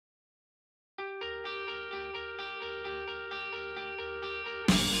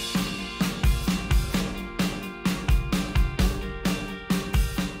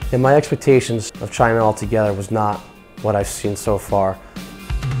And my expectations of China altogether was not what I've seen so far.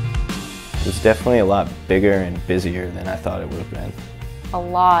 It was definitely a lot bigger and busier than I thought it would have been. A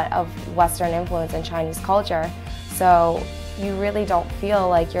lot of Western influence in Chinese culture, so you really don't feel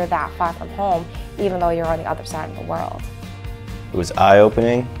like you're that far from home, even though you're on the other side of the world. It was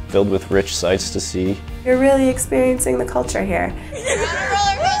eye-opening, filled with rich sights to see. You're really experiencing the culture here.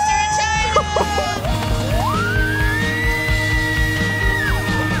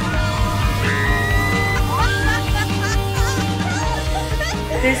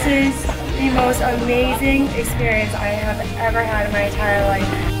 This is the most amazing experience I have ever had in my entire life.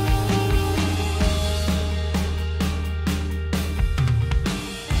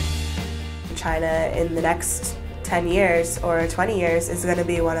 China in the next 10 years or 20 years is going to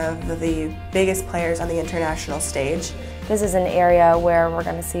be one of the biggest players on the international stage. This is an area where we're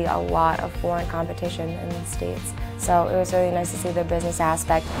going to see a lot of foreign competition in the States. So it was really nice to see the business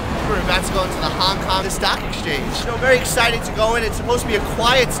aspect. We're about to go into the Hong Kong Stock Exchange. So very excited to go in. It's supposed to be a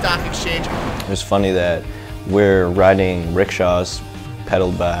quiet stock exchange. It was funny that we're riding rickshaws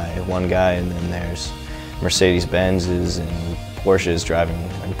pedaled by one guy, and then there's Mercedes-Benzes and Porsches driving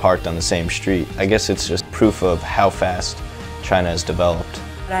and parked on the same street. I guess it's just proof of how fast China has developed.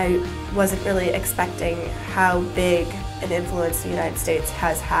 I wasn't really expecting how big an influence the United States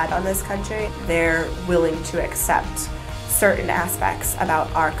has had on this country. They're willing to accept certain aspects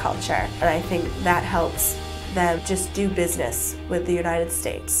about our culture, and I think that helps them just do business with the United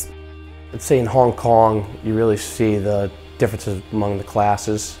States. I'd say in Hong Kong, you really see the differences among the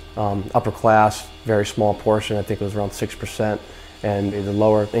classes. Upper class, very small portion, I think it was around 6%, and the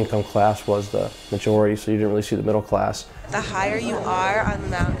lower income class was the majority, so you didn't really see the middle class. The higher you are on the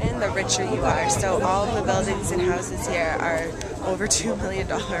mountain, the richer you are. So all of the buildings and houses here are over $2 million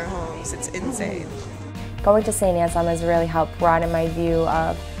homes. It's insane. Going to Saint Anselm has really helped broaden my view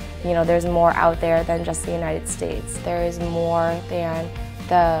of, there's more out there than just the United States. There is more than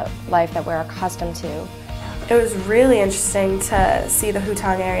the life that we're accustomed to. It was really interesting to see the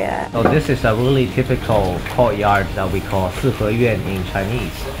Hutong area. So this is a really typical courtyard that we call 四合院 in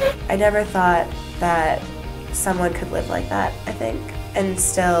Chinese. I never thought that someone could live like that, I think, and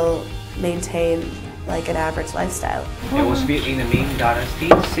still maintain like an average lifestyle. It was built in the Ming Dynasty,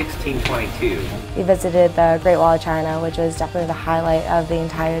 1622. We visited the Great Wall of China, which was definitely the highlight of the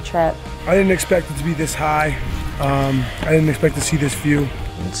entire trip. I didn't expect it to be this high. I didn't expect to see this view.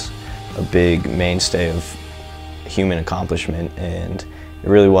 It's a big mainstay of human accomplishment, and it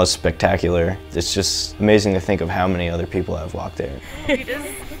really was spectacular. It's just amazing to think of how many other people have walked there. We just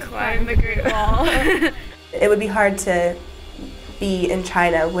climbed the Great Wall. It would be hard to be in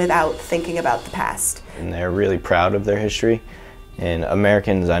China without thinking about the past. And they're really proud of their history. And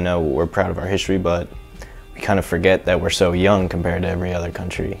Americans, I know, we're proud of our history, but we kind of forget that we're so young compared to every other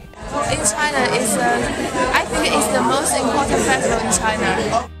country. In China, I think it's the most important festival in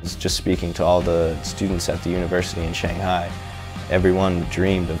China. Just speaking to all the students at the university in Shanghai, everyone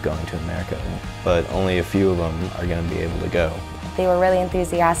dreamed of going to America, but only a few of them are going to be able to go. They were really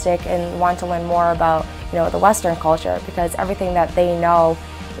enthusiastic and want to learn more about, the Western culture, because everything that they know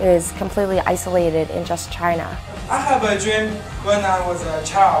is completely isolated in just China. I have a dream when I was a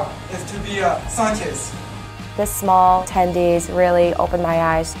child, is to be a scientist. This small 10 days really opened my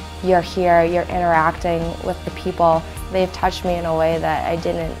eyes. You're here, you're interacting with the people. They've touched me in a way that I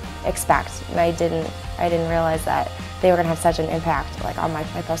didn't expect, and I didn't realize that they were going to have such an impact on my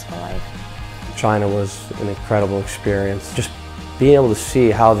personal life. China was an incredible experience. Just being able to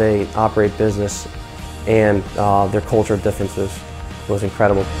see how they operate business and their cultural differences was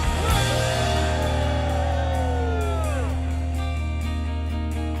incredible.